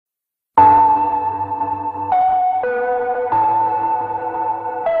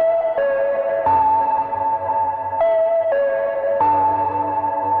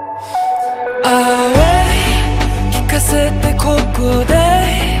こで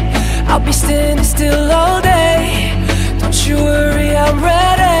I'll be standing still all day. Don't you worry, I'm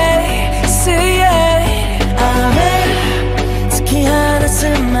ready. Say it. I'm突き放す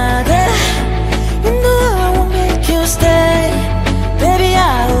まで You know I won't make you stay. Baby,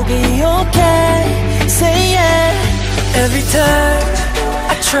 I'll be okay. Say it. Every time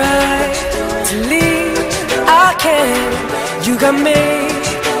I try to leave, I can't. You got me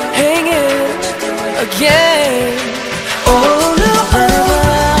hanging again. Oh no, Whenever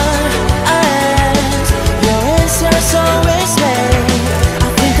I ask, your answer's always late. I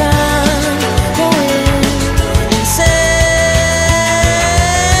think I'm going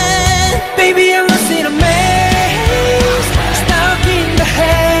insane. baby, I'm lost in a maze, stuck in the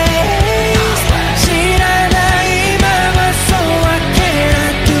haze.知らないまま so what can I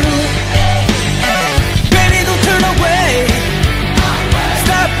do? Baby, don't turn away,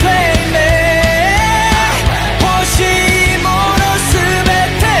 stop playing me. 欲しいものすべ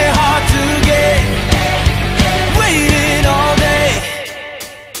て hard to get, waiting all day.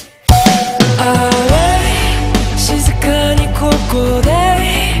 Away, 静かにここで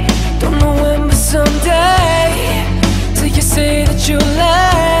Don't know when but someday Till you say that you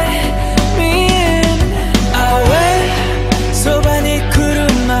let me in. Away, そばに来る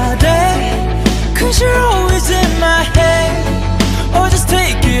まで Cause you're always in my head. Or just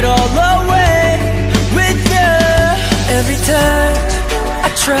take it all away with you. Every time I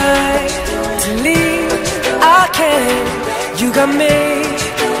try to leave, I can't. You got me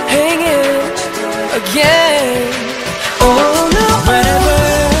hanging again.